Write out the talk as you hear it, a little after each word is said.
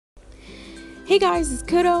Hey guys, it's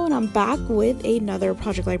Kudo and I'm back with another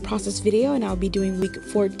Project Life Process video, and I'll be doing week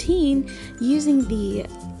 14 using the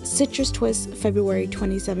Citrus Twist February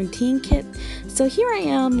 2017 kit. So here I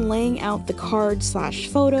am laying out the cards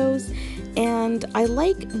 / photos, and I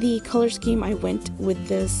like the color scheme I went with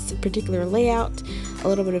this particular layout. A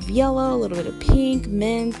little bit of yellow, a little bit of pink,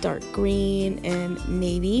 mint, dark green, and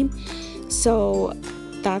navy. So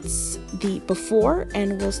that's the before,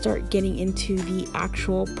 and we'll start getting into the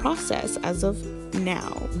actual process as of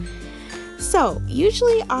now. So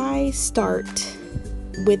usually I start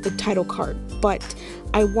with the title card, but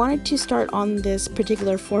I wanted to start on this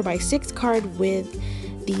particular 4x6 card with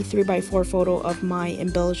the 3x4 photo of my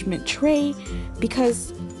embellishment tray,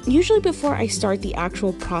 because usually before I start the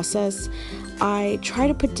actual process, I try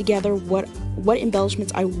to put together what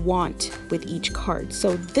embellishments I want with each card.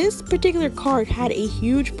 So this particular card had a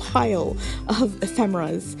huge pile of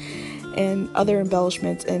ephemeras and other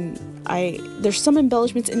embellishments, and there's some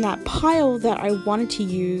embellishments in that pile that I wanted to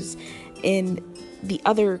use in the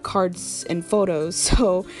other cards and photos.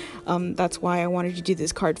 So that's why I wanted to do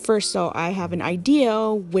this card first, so I have an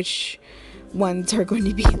idea which ones are going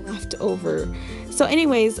to be left over. So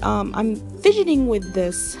anyways, I'm fidgeting with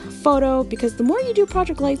this photo because the more you do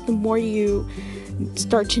Project Life, the more you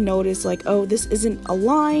start to notice like, oh, this isn't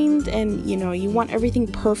aligned, and you want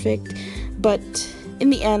everything perfect, but in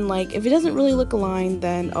the end, like, if it doesn't really look aligned,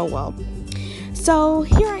 then oh well. So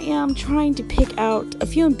here I am trying to pick out a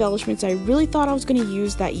few embellishments. I really thought I was going to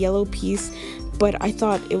use that yellow piece, but I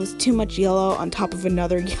thought it was too much yellow on top of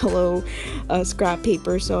another yellow scrap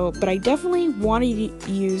paper. But I definitely wanted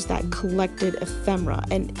to use that collected ephemera.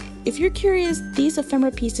 And if you're curious, these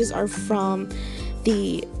ephemera pieces are from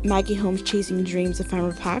the Maggie Holmes Chasing Dreams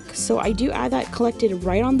ephemera pack. So I do add that collected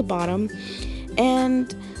right on the bottom.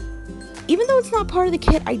 And even though it's not part of the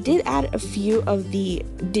kit, I did add a few of the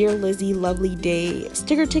Dear Lizzie Lovely Day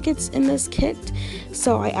sticker tickets in this kit.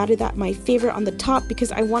 So I added that, my favorite, on the top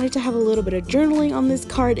because I wanted to have a little bit of journaling on this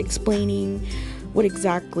card explaining what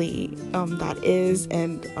exactly that is,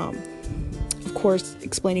 and of course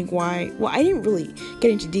explaining why. Well, I didn't really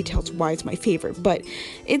get into details why it's my favorite, but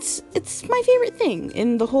it's my favorite thing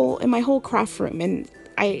in my whole craft room. And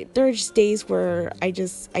there are just days where I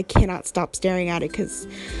cannot stop staring at it because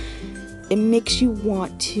it makes you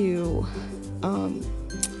want to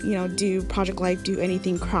do Project Life, do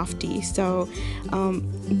anything crafty. So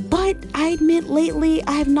but I admit lately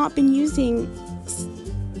I have not been using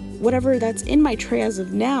whatever that's in my tray as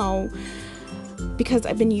of now, because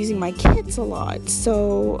I've been using my kits a lot.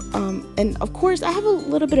 So and of course I have a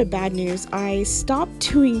little bit of bad news. I stopped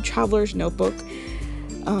doing Traveler's Notebook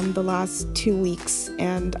the last 2 weeks,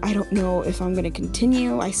 and I don't know if I'm going to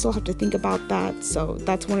continue. I still have to think about that. So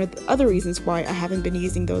that's one of the other reasons why I haven't been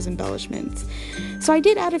using those embellishments. So I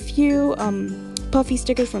did add a few puffy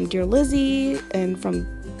stickers from Dear Lizzie, and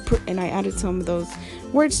I added some of those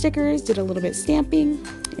word stickers, did a little bit stamping,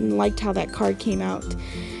 and liked how that card came out.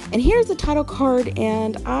 And here's the title card,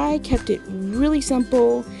 and I kept it really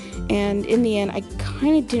simple, and in the end I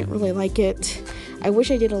kind of didn't really like it. I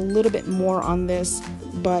wish I did a little bit more on this,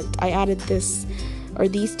 but I added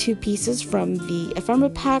these two pieces from the ephemera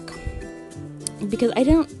pack because I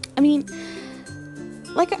think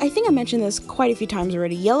I mentioned this quite a few times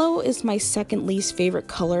already. Yellow is my second least favorite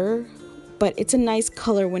color, but it's a nice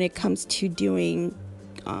color when it comes to doing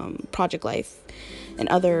Project Life and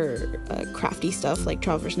other crafty stuff like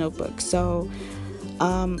Traveler's Notebook. So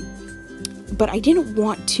but I didn't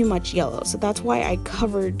want too much yellow, so that's why I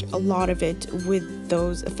covered a lot of it with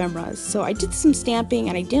those ephemeras. So I did some stamping,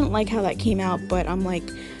 and I didn't like how that came out, but I'm like,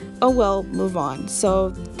 oh well, move on. So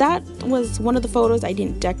that was one of the photos I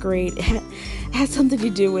didn't decorate. It had something to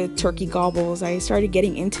do with turkey gobbles. I started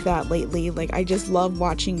getting into that lately. Like, I just love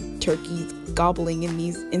watching turkeys gobbling in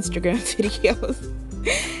these Instagram videos.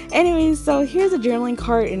 Anyways, so here's a journaling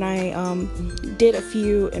card, and I did a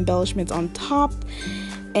few embellishments on top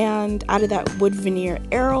and added that wood veneer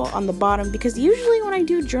arrow on the bottom, because usually when I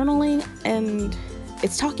do journaling and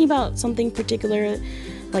it's talking about something particular,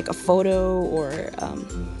 like a photo or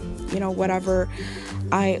whatever,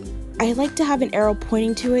 I like to have an arrow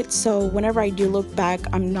pointing to it, so whenever I do look back,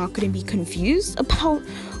 I'm not going to be confused about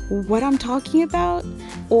what I'm talking about,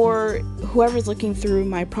 or whoever's looking through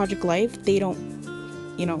my Project Life, they don't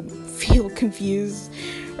feel confused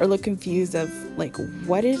or look confused of like,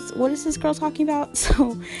 what is this girl talking about?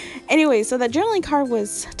 So anyway, so that journaling card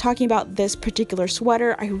was talking about this particular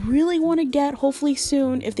sweater I really want to get, hopefully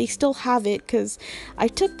soon, if they still have it, because I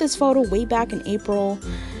took this photo way back in April,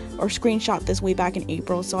 or screenshot this way back in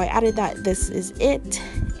April. So I added that this is it,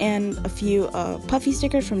 and a few puffy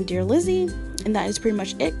stickers from Dear Lizzie, And that is pretty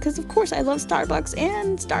much it, because of course I love Starbucks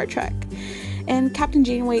and Star Trek. And Captain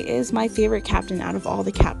Janeway is my favorite captain out of all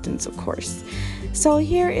the captains, of course. So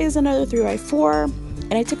here is another 3x4,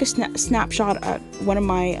 and I took a snapshot at one of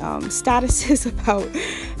my statuses about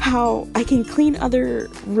how I can clean other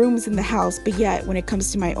rooms in the house, but yet when it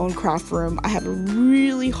comes to my own craft room, I have a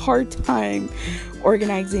really hard time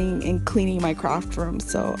organizing and cleaning my craft room.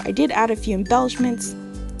 So I did add a few embellishments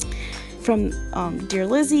from Dear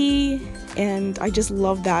Lizzie, and I just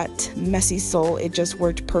love that messy soul. It just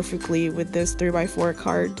worked perfectly with this 3x4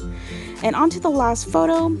 card. And on to the last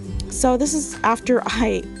photo. So this is after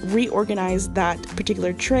I reorganized that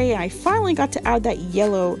particular tray, and I finally got to add that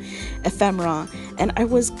yellow ephemera. And I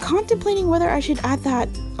was contemplating whether I should add that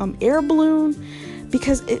air balloon,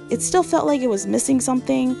 because it still felt like it was missing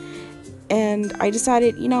something. And I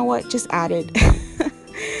decided, you know what, just add it.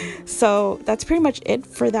 So that's pretty much it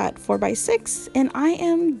for that 4x6, and I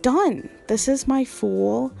am done. This is my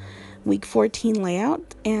full week 14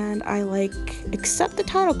 layout, and I except the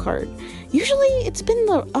title card. Usually it's been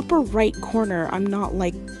the upper right corner I'm not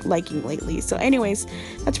liking lately. So anyways,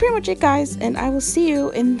 that's pretty much it, guys, and I will see you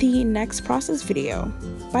in the next process video.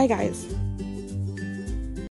 Bye, guys.